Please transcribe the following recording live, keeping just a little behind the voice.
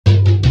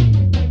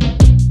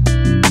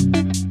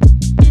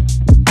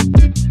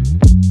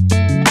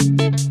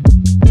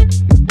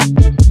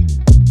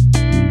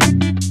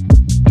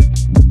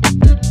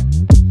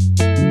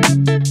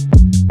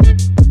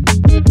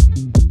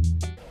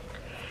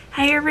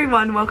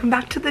everyone, welcome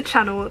back to the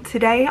channel.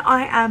 Today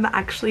I am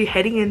actually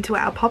heading into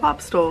our pop-up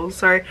store,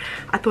 so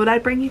I thought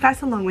I'd bring you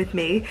guys along with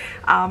me.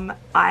 I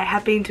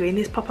have been doing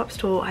this pop-up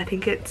store, I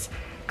think it's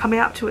coming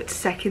up to its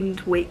second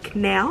week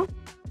now.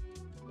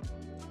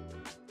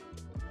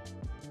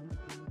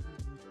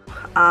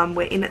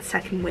 We're in its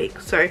second week,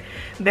 so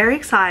very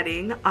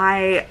exciting.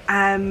 I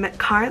am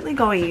currently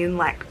going in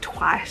like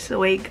twice a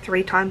week,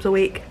 3 times a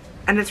week,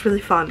 and it's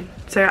really fun.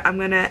 So I'm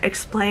gonna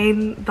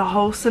explain the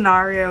whole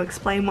scenario,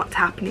 explain what's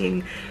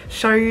happening,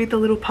 show you the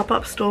little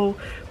pop-up store.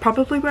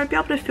 Probably won't be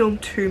able to film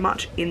too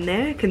much in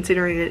there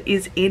considering it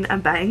is in a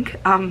bank,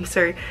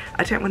 so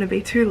I don't want to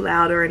be too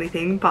loud or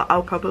anything, but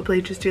I'll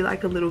probably just do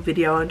like a little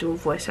video and do a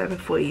voiceover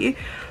for you.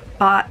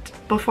 But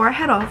before I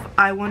head off,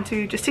 I want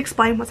to just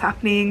explain what's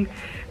happening,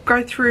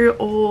 go through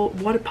all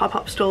what a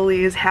pop-up store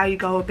is, how you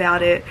go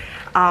about it,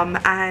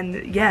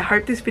 and yeah,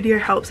 hope this video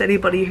helps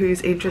anybody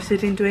who's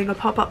interested in doing a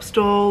pop-up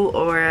stall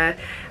or a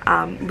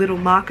little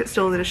market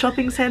stall in a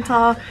shopping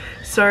centre.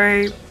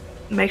 So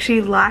make sure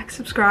you like,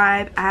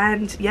 subscribe,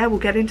 and yeah, we'll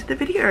get into the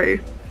video.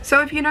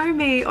 So if you know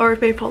me or have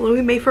been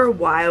following me for a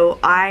while,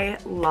 I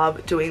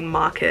love doing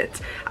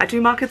markets. I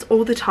do markets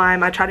all the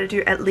time. I try to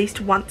do at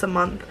least once a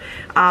month.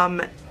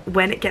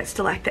 When it gets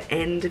to like the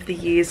end of the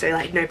year, so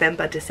like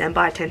November, December,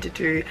 I tend to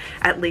do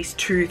at least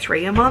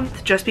 2-3 a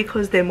month just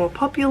because they're more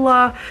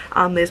popular.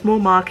 There's more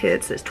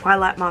markets, there's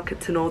twilight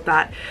markets and all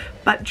that.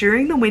 But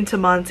during the winter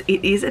months,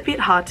 it is a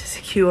bit hard to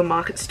secure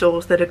market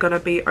stalls that are going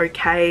to be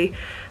okay,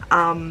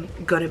 going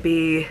to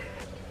be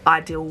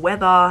ideal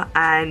weather,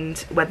 and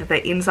whether they're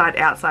inside,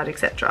 outside,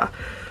 etc.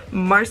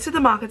 Most of the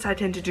markets I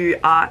tend to do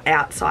are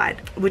outside,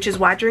 which is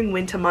why during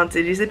winter months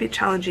it is a bit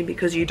challenging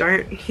because you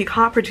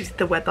can't predict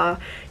the weather,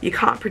 you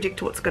can't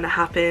predict what's going to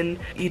happen,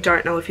 you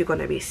don't know if you're going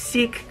to be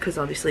sick, because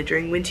obviously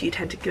during winter you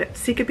tend to get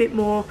sick a bit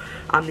more,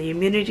 the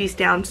immunity's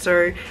down.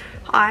 So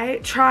I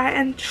try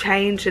and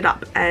change it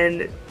up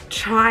and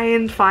try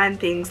and find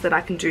things that I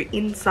can do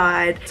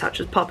inside, such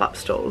as pop-up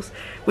stalls,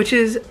 which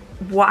is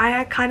why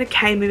I kind of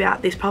came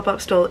about this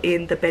pop-up stall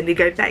in the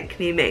Bendigo Bank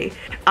near me.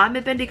 I'm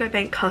a Bendigo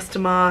Bank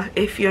customer.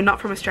 If you're not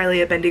from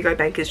Australia, Bendigo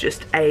Bank is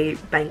just a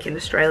bank in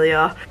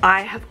Australia.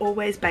 I have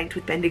always banked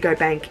with Bendigo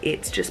Bank.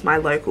 It's just my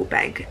local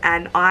bank,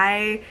 and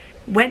I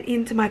went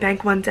into my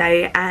bank one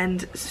day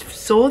and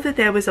saw that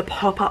there was a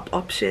pop-up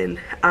option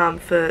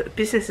for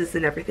businesses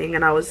and everything,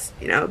 and I was,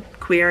 you know,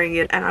 querying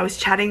it, and I was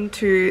chatting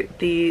to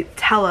the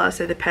teller,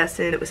 so the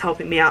person that was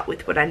helping me out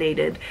with what I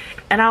needed,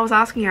 and I was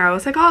asking her, I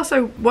was like, oh,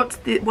 so what's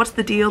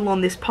the deal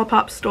on this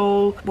pop-up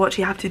stall? What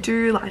do you have to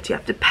do? Like, do you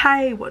have to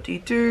pay? What do you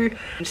do?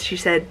 And she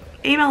said,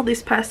 email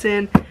this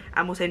person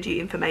and we'll send you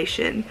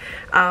information.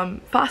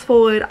 Fast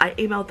forward, I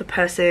emailed the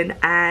person,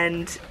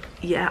 and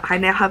yeah, I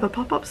now have a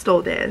pop-up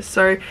store there.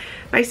 So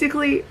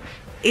basically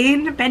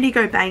in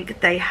Bendigo Bank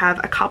they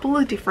have a couple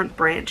of different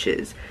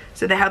branches.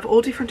 So they have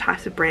all different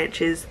types of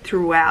branches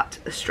throughout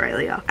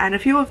Australia, and a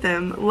few of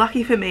them,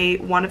 lucky for me,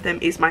 one of them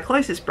is my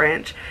closest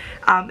branch,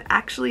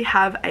 actually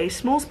have a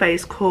small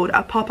space called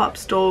a pop-up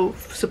store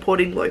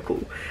supporting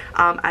local,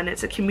 and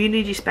it's a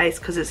community space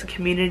because it's a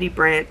community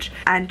branch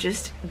and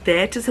just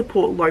there to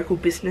support local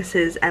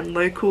businesses and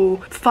local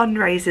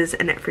fundraisers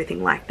and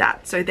everything like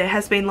that. So there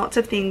has been lots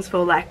of things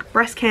for like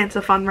breast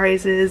cancer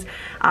fundraisers,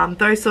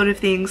 those sort of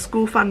things,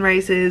 school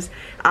fundraisers,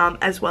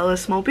 as well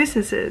as small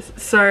businesses.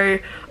 So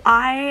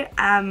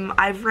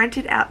I've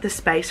rented out the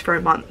space for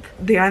a month.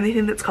 The only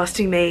thing that's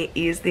costing me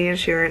is the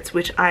insurance,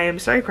 which I am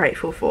so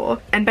grateful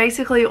for. And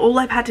basically all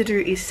I've had to do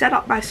is set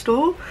up my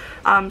store.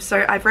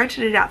 So I've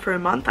rented it out for a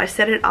month. I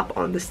set it up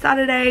on the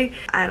Saturday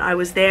and I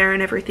was there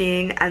and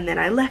everything, and then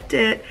I left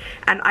it,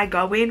 and I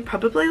go in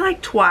probably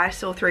like 2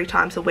 or 3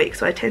 times a week.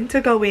 So I tend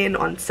to go in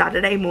on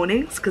Saturday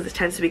mornings because it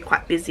tends to be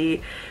quite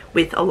busy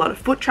with a lot of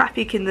foot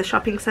traffic in the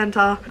shopping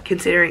centre,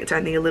 considering it's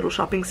only a little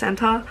shopping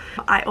centre.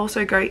 I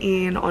also go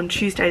in on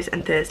Tuesdays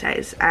and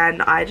Thursdays,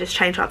 and I just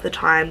change up the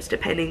times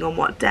depending on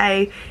what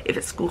day, if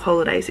it's school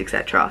holidays,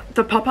 etc.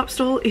 The pop-up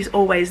stall is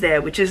always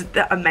there, which is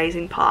the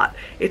amazing part.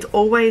 It's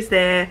always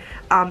there.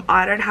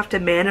 I don't have to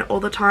man it all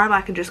the time.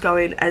 I can just go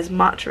in as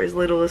much or as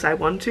little as I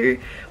want to,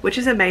 which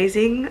is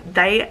amazing.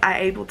 They are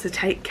able to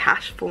take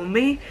cash for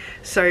me.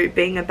 So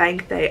being a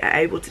bank, they are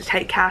able to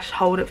take cash,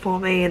 hold it for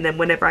me, and then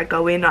whenever I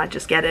go in, I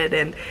just get it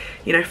and,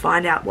 you know,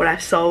 find out what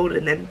I've sold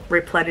and then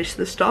replenish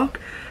the stock,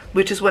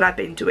 which is what I've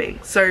been doing.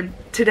 So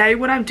today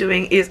what I'm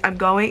doing is I'm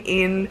going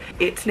in,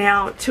 it's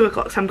now 2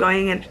 o'clock, so I'm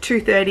going in at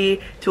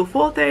 2:30 till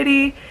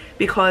 4:30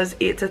 because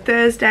it's a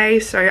Thursday.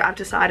 So I've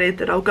decided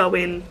that I'll go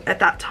in at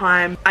that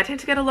time. I tend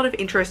to get a lot of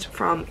interest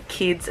from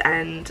kids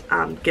and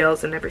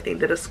girls and everything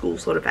that are school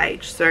sort of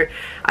age, so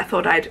I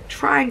thought I'd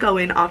try and go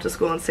in after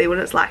school and see what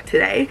it's like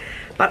today.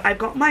 But I've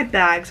got my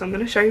bag, so I'm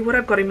going to show you what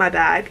I've got in my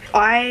bag.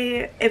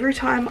 Every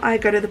time I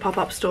go to the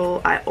pop-up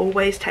store, I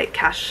always take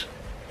cash,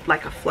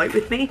 like a float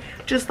with me,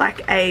 just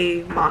like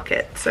a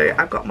market. So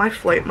I've got my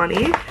float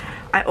money.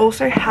 I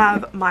also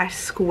have my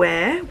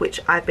Square, which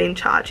I've been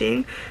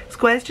charging.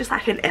 Square's just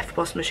like an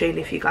FBOS machine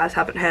if you guys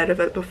haven't heard of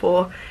it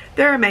before.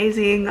 They're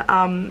amazing.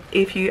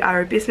 If you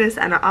are a business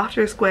and are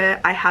after a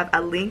Square, I have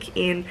a link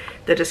in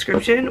the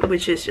description,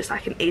 which is just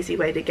like an easy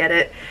way to get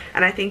it.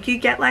 And I think you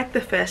get like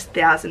the first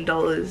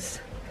 $1,000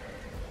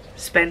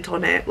 spent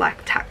on it like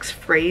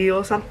tax-free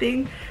or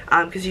something,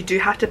 because you do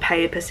have to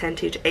pay a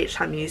percentage each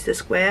time you use the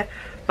Square,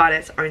 but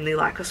it's only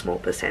like a small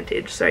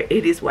percentage, so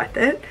it is worth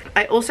it.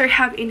 I also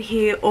have in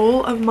here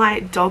all of my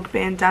dog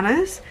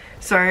bandanas.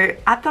 So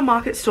at the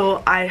market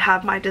store I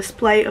have my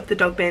display of the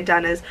dog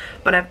bandanas,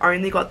 but I've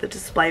only got the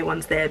display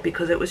ones there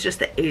because it was just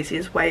the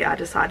easiest way I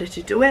decided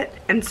to do it.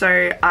 And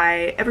so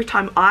every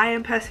time I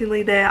am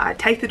personally there, I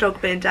take the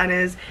dog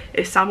bandanas.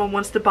 If someone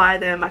wants to buy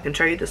them, I can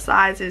show you the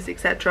sizes,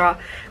 etc.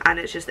 And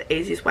it's just the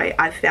easiest way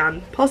I've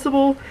found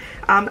possible.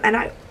 And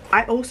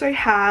I also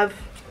have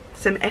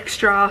some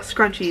extra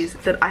scrunchies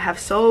that I have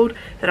sold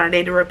that I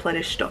need to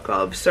replenish stock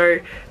of. So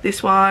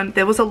this one,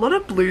 there was a lot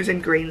of blues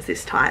and greens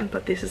this time,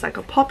 but this is like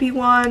a poppy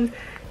one.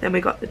 Then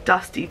we got the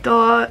dusty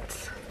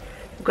dots.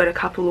 We've got a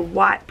couple of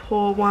white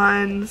paw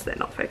ones. They're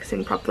not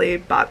focusing properly,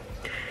 but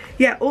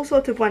yeah, all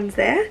sorts of ones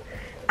there.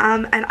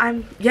 And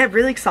I'm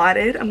really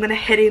excited. I'm gonna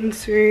head in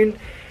soon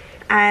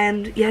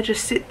and yeah,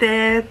 just sit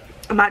there.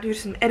 I might do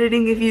some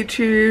editing of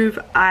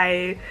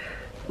YouTube.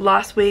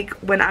 Last week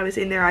when I was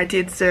in there, I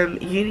did some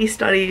uni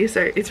study,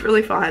 so it's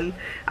really fun.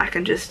 I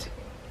can just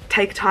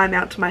take time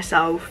out to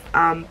myself,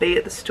 be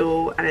at the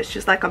store, and it's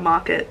just like a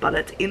market, but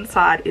it's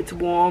inside, it's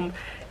warm,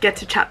 get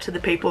to chat to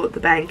the people at the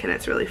bank, and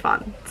it's really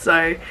fun.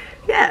 So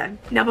yeah,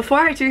 now before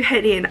I do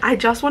head in, I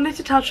just wanted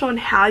to touch on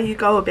how you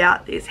go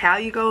about this, how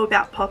you go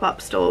about pop-up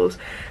stores.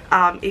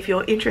 If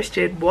you're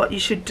interested, what you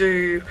should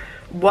do,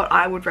 what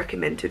I would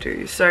recommend to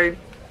do. So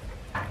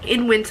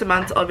in winter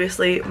months,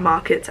 obviously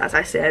markets, as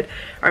I said,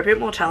 are a bit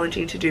more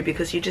challenging to do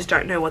because you just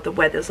don't know what the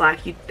weather's like,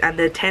 and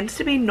there tends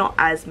to be not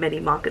as many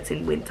markets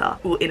in winter,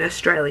 or in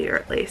Australia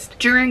at least.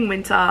 During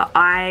winter,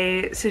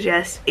 I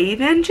suggest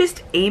even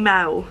just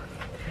email.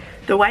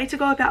 The way to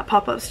go about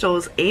pop-up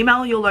stores: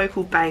 email your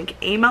local bank,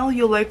 email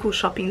your local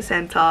shopping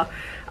centre,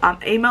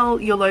 email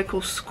your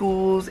local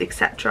schools,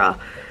 etc.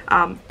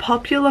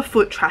 Popular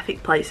foot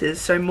traffic places,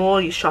 so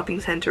more your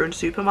shopping centre and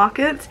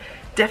supermarkets,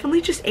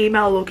 definitely just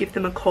email or give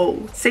them a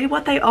call. See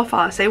what they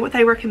offer, see what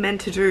they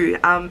recommend to do.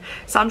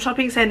 Some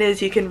shopping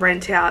centres you can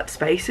rent out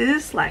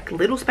spaces, like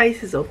little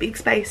spaces or big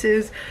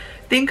spaces.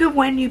 Think of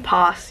when you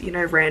pass, you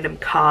know, random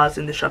cars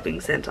in the shopping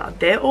centre.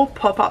 They're all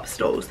pop-up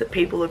stores that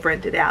people have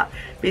rented out,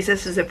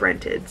 businesses have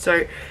rented.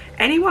 So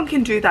anyone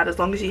can do that as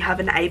long as you have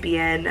an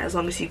ABN, as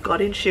long as you've got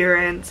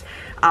insurance,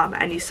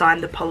 and you sign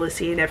the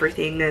policy and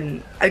everything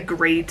and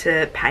agree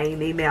to paying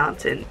the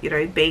amount and, you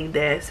know, being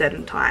there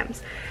certain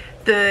times.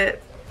 The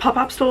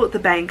pop-up store at the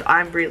bank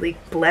I'm really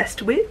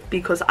blessed with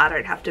because I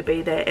don't have to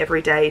be there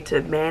every day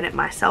to man it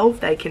myself.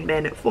 They can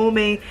man it for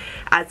me,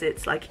 as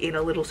it's like in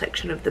a little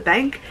section of the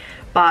bank.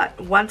 But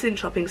once in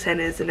shopping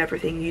centres and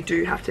everything, you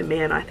do have to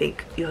man, I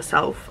think,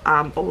 yourself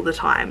all the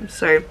time.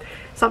 So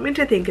something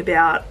to think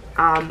about.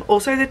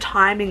 Also the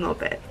timing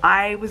of it.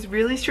 I was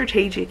really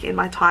strategic in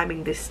my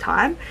timing this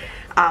time.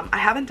 I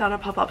haven't done a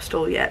pop-up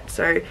store yet,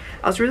 so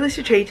I was really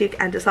strategic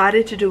and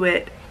decided to do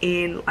it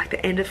in like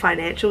the end of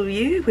financial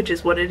year, which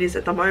is what it is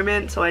at the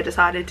moment. So I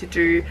decided to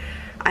do,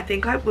 I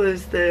think it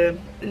was the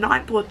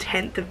 9th or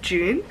 10th of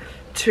June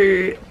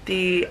to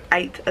the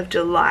 8th of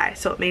July.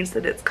 So it means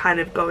that it's kind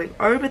of going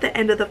over the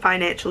end of the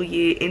financial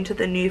year into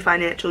the new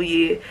financial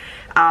year.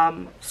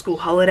 School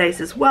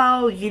holidays as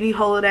well, uni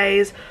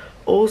holidays,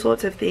 all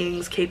sorts of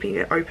things, keeping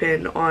it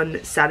open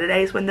on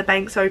Saturdays when the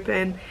bank's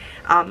open.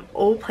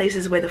 All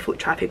places where the foot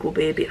traffic will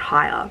be a bit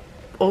higher.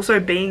 Also,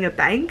 being a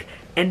bank,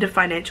 end of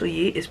financial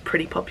year is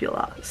pretty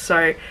popular.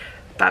 So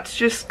that's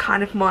just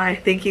kind of my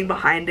thinking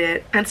behind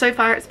it, and so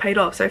far it's paid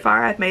off. So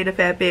far I've made a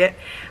fair bit,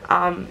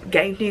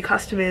 gained new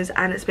customers,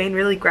 and it's been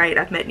really great.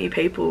 I've met new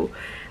people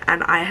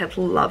and I have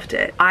loved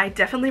it. I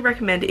definitely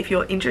recommend, if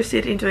you're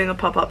interested in doing a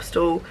pop-up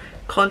store,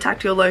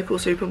 contact your local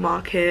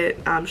supermarket,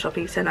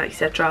 shopping centre,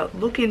 etc.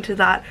 Look into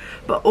that,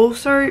 but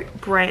also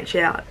branch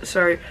out.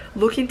 So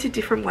look into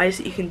different ways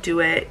that you can do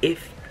it.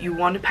 If you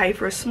want to pay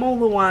for a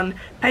smaller one,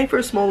 pay for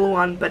a smaller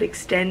one, but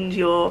extend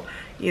your,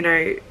 you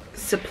know,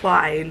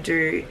 supply and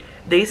do,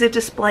 these are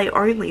display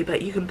only,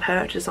 but you can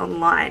purchase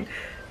online.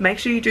 Make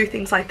sure you do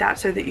things like that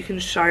so that you can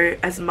show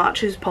as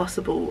much as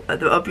possible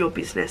of your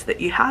business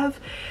that you have,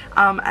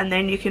 and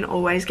then you can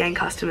always gain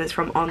customers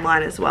from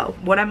online as well.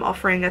 What I'm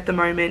offering at the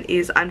moment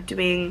is I'm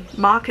doing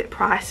market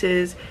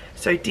prices,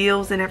 so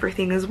deals and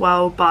everything as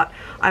well, but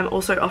I'm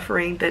also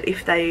offering that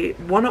if they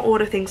want to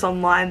order things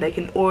online, they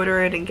can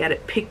order it and get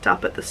it picked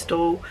up at the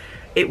stall.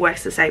 It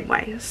works the same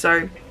way.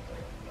 So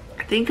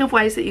think of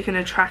ways that you can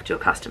attract your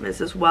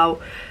customers as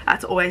well.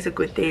 That's always a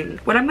good thing.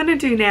 What I'm going to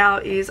do now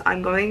is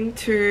I'm going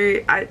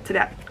to, it's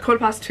about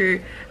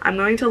 2:15, I'm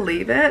going to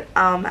leave it,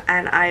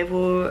 and I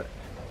will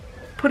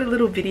put a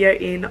little video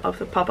in of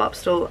the pop-up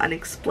store and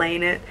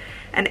explain it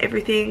and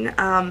everything.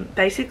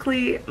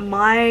 Basically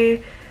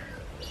my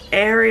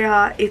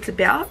area, it's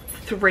about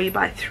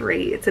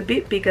 3x3. It's a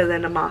bit bigger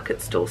than a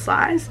market stall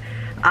size.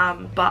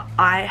 But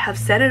I have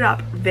set it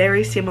up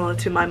very similar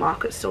to my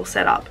market stall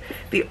setup.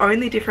 The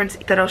only difference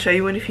that I'll show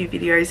you in a few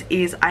videos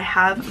is I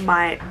have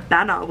my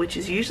banner, which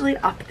is usually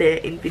up there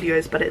in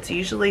videos, but it's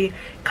usually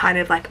kind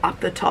of like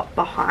up the top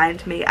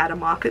behind me at a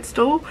market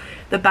stall.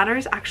 The banner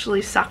is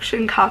actually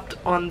suction cupped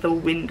on the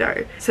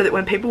window so that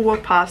when people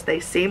walk past, they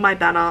see my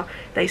banner,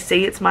 they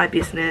see it's my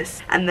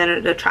business, and then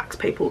it attracts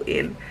people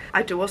in.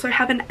 I do also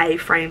have an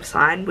A-frame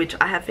sign, which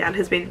I have found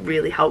has been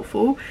really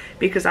helpful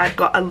because I've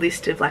got a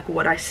list of like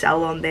what I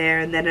sell on there,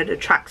 and then it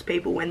attracts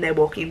people when they're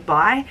walking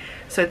by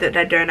so that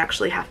they don't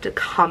actually have to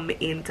come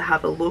in to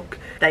have a look.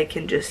 They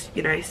can just,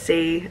 you know,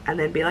 see and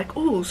then be like,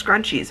 oh,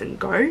 scrunchies, and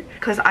go.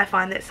 Because I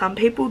find that some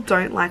people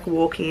don't like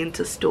walking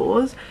into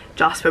stores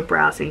just for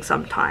browsing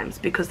sometimes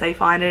because they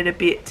find it a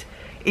bit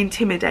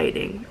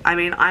intimidating. I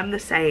mean, I'm the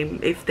same.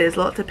 If there's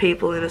lots of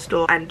people in a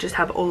store and just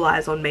have all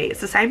eyes on me,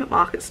 it's the same at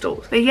market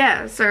stalls. But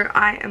yeah, so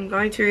I am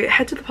going to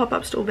head to the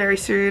pop-up store very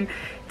soon,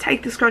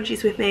 take the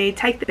scrunchies with me,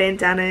 take the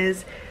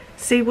bandanas,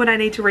 see what I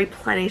need to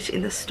replenish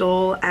in the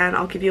store, and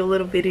I'll give you a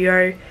little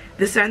video.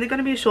 This is only going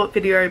to be a short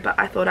video, but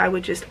I thought I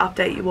would just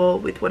update you all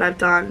with what I've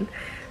done,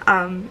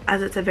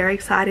 as it's a very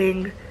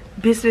exciting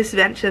business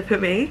venture for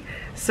me.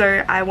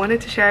 So I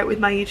wanted to share it with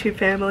my YouTube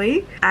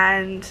family,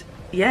 and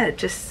yeah,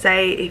 just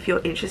say if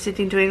you're interested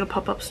in doing a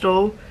pop-up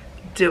store,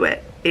 do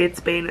it. It's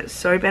been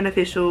so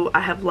beneficial.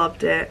 I have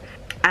loved it,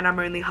 and I'm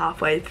only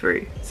halfway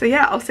through. So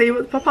yeah, I'll see you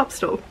at the pop-up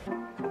store.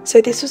 So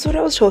this was what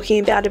I was talking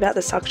about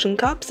the suction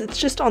cups. It's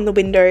just on the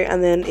window,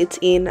 and then it's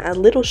in a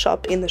little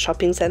shop in the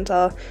shopping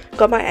centre.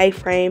 Got my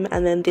A-frame,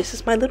 and then this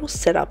is my little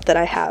setup that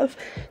I have.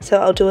 So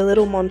I'll do a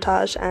little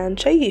montage and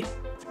show you.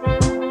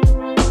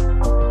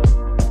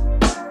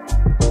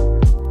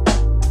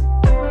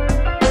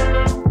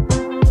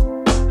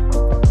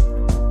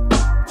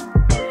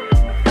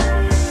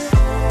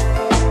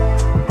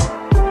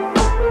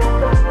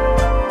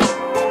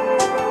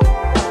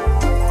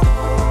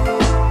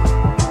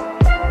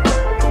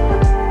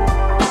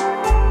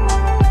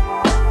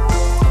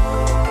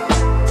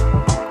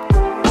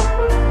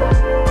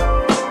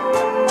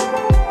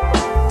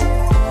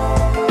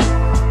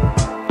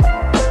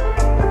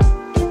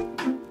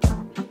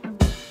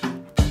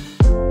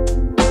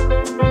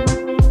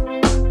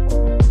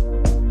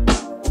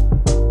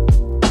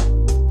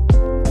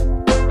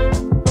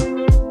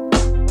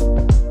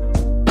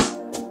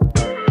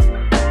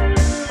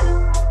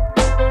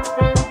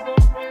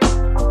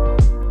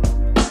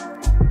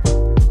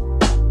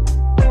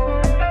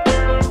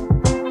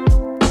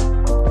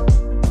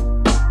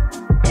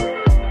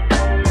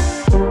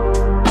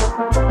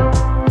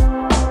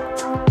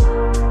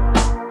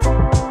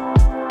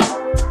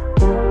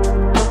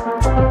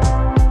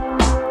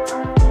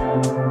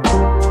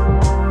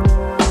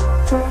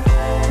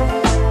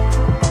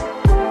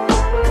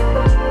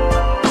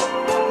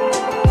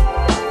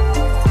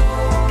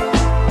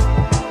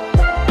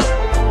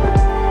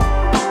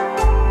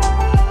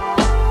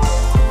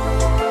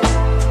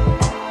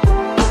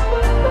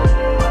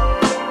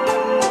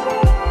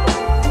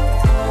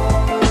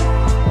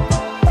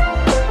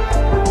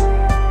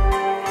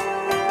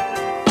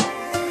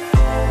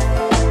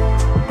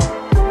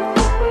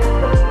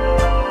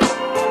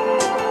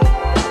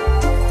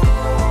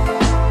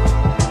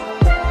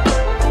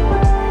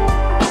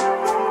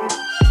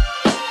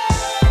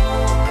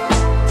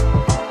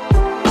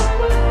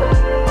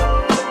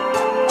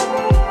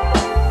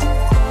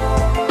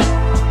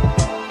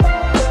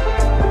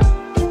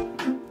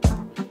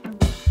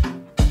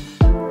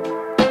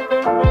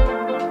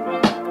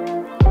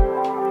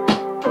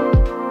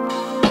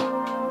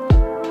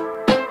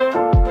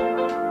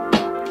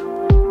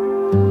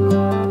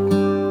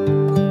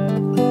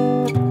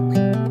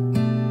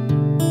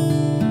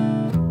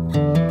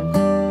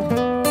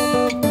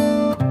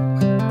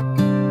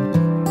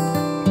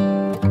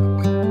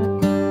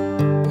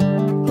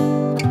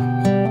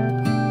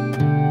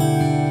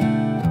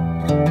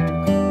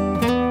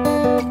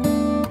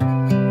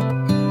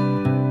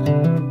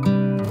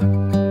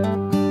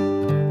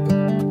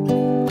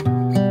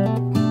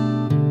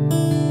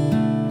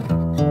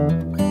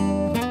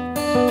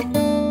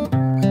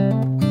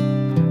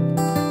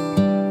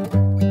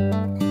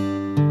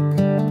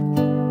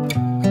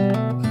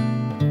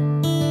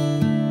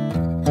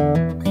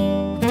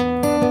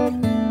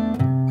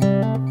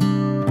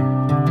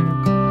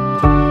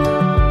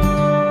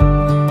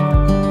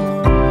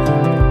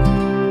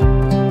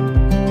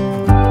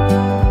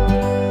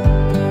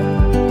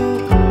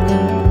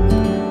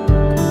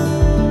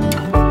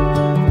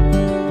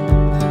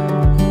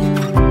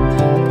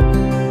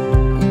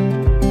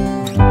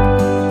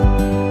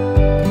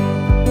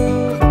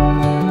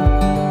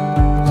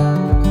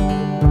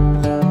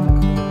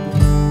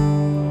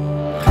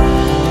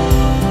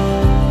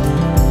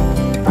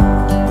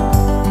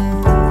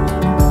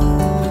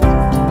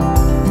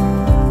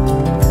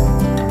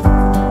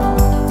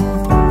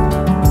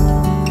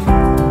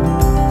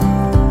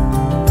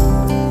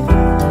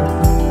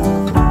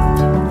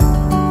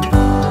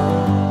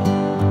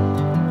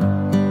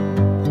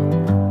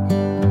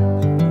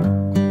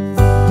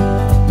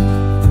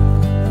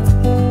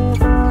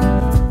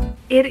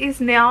 It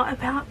is now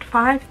about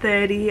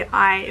 5:30.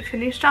 I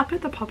finished up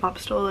at the pop-up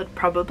stall at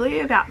probably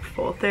about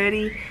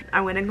 4:30.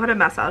 I went and got a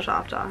massage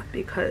after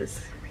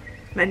because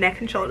my neck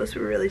and shoulders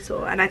were really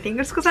sore, and I think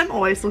it's because I'm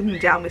always looking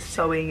down with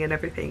sewing and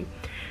everything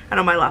and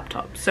on my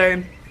laptop.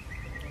 So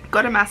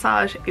got a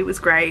massage, it was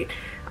great.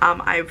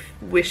 I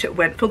wish it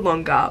went for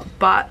longer,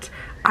 but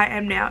I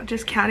am now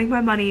just counting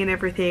my money and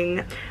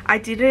everything. I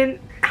didn't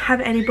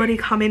have anybody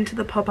come into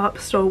the pop-up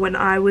store when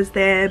I was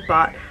there,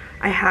 but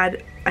I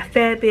had a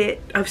fair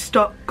bit of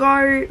stock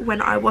go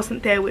when I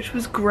wasn't there, which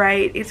was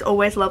great. It's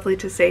always lovely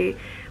to see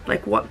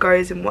like what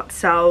goes and what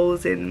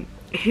sells and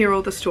hear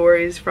all the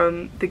stories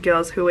from the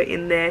girls who are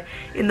in there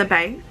in the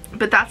bank.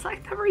 But that's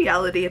like the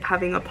reality of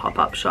having a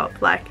pop-up shop.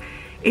 Like,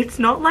 it's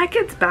not like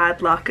it's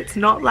bad luck, it's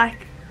not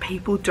like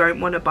people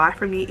don't want to buy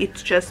from you,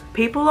 it's just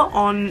people are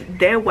on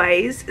their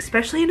ways,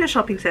 especially in a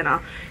shopping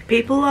center.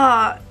 People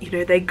are, you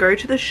know, they go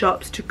to the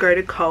shops to go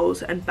to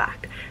Coles and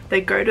back, they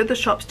go to the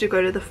shops to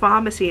go to the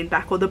pharmacy and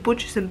back, or the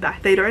butchers and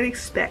back. They don't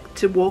expect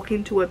to walk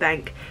into a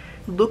bank,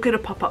 look at a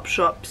pop-up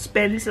shop,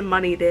 spend some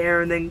money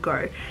there and then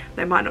go.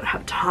 They might not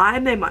have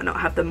time, they might not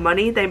have the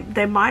money,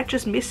 they might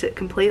just miss it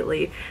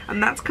completely,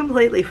 and that's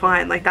completely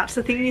fine. Like, that's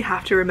the thing you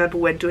have to remember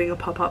when doing a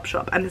pop-up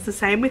shop. And it's the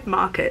same with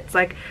markets.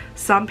 Like,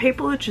 some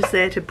people are just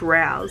there to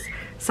browse,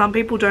 some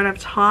people don't have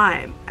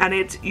time, and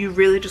it's, you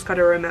really just got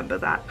to remember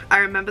that. I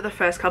remember the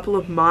first couple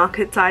of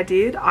markets I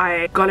did,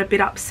 I got a bit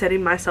upset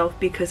in myself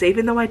because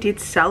even though I did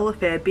sell a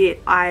fair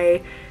bit,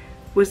 I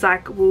was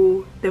like,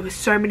 well, there were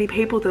so many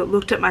people that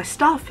looked at my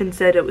stuff and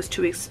said it was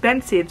too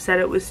expensive, said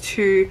it was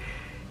too,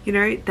 you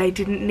know, they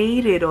didn't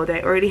need it or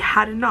they already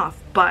had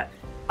enough. But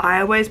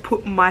I always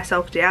put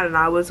myself down and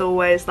I was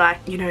always like,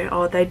 you know,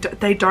 oh,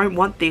 they don't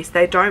want this,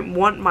 they don't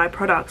want my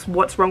products,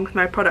 what's wrong with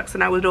my products?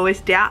 And I would always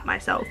doubt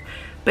myself.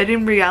 But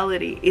in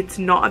reality, it's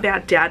not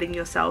about doubting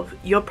yourself.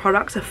 Your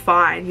products are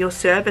fine, your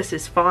service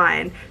is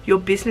fine, your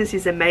business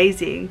is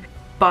amazing,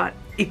 but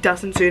it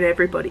doesn't suit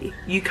everybody.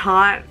 You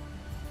can't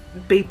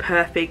be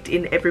perfect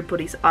in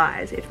everybody's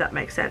eyes, if that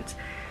makes sense.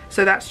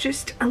 So that's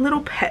just a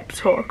little pep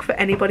talk for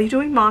anybody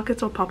doing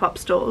markets or pop-up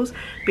stores,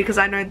 because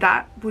I know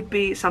that would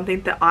be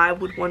something that I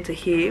would want to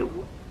hear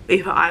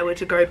if I were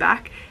to go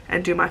back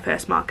and do my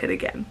first market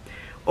again.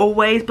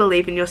 Always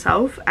believe in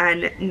yourself,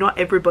 and not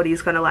everybody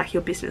is going to like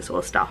your business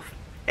or stuff.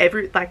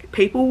 Like,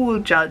 people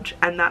will judge,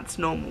 and that's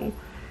normal,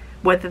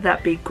 whether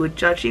that be good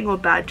judging or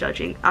bad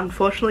judging.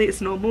 Unfortunately,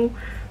 it's normal,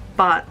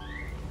 but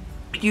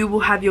you will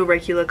have your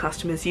regular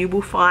customers, you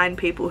will find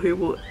people who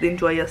will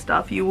enjoy your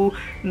stuff, you will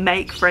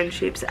make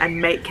friendships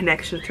and make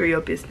connections through your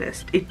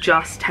business. It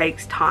just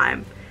takes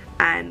time,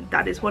 and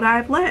that is what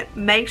I've learnt.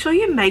 Make sure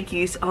you make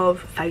use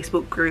of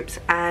Facebook groups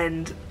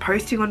and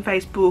posting on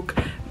Facebook,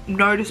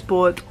 notice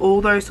boards, all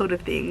those sort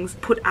of things.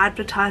 Put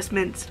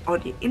advertisements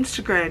on your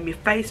Instagram, your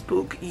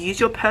Facebook, use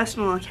your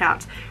personal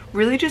accounts.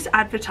 Really just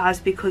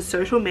advertise, because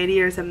social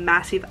media is a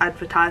massive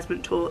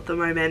advertisement tool at the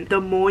moment. The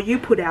more you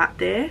put out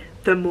there,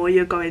 the more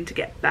you're going to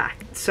get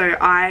back. So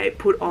I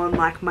put on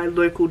like my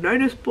local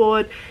notice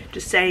board,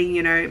 just saying,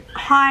 you know,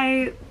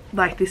 hi,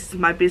 like, this is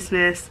my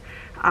business.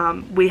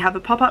 We have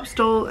a pop-up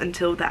stall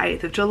until the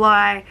 8th of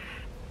July.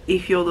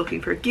 If you're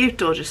looking for a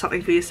gift or just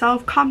something for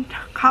yourself, come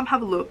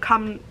have a look,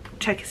 come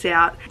check us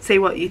out, see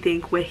what you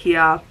think. We're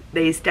here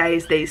these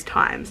days, these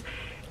times.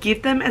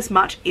 Give them as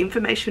much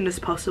information as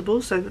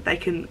possible so that they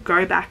can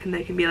go back and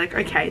they can be like,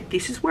 okay,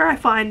 this is where I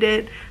find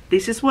it,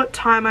 this is what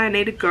time I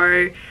need to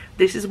go,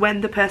 this is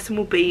when the person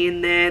will be in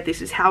there, this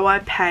is how I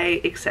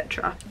pay,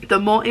 etc. The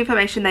more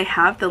information they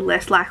have, the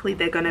less likely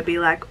they're going to be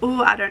like,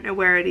 oh, I don't know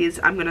where it is,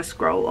 I'm going to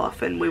scroll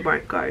off, and we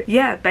won't go.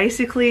 Yeah,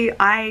 basically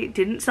I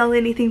didn't sell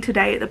anything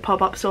today at the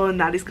pop-up store, and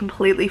that is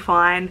completely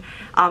fine.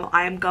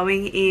 I am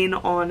going in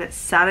on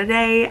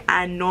Saturday,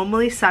 and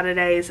normally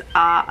Saturdays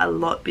are a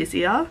lot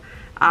busier.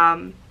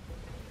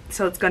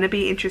 So it's going to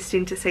be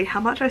interesting to see how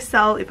much I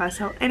sell, if I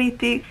sell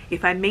anything,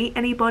 if I meet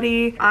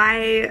anybody.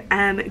 I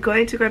am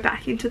going to go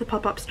back into the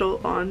pop-up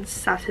store on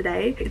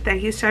Saturday.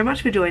 Thank you so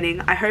much for joining.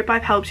 I hope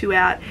I've helped you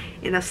out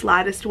in the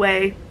slightest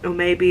way, or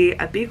maybe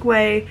a big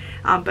way,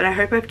 but I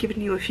hope I've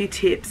given you a few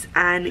tips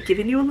and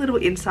given you a little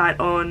insight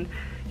on,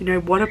 you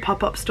know, what a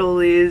pop-up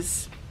store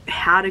is,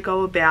 how to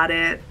go about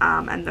it,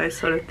 and those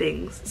sort of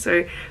things.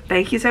 So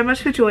thank you so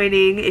much for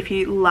joining. If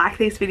you like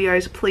these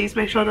videos, please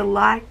make sure to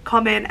like,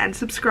 comment and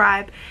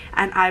subscribe,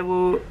 and I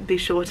will be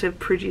sure to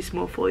produce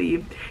more for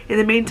you. In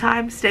the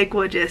meantime, stay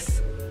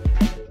gorgeous.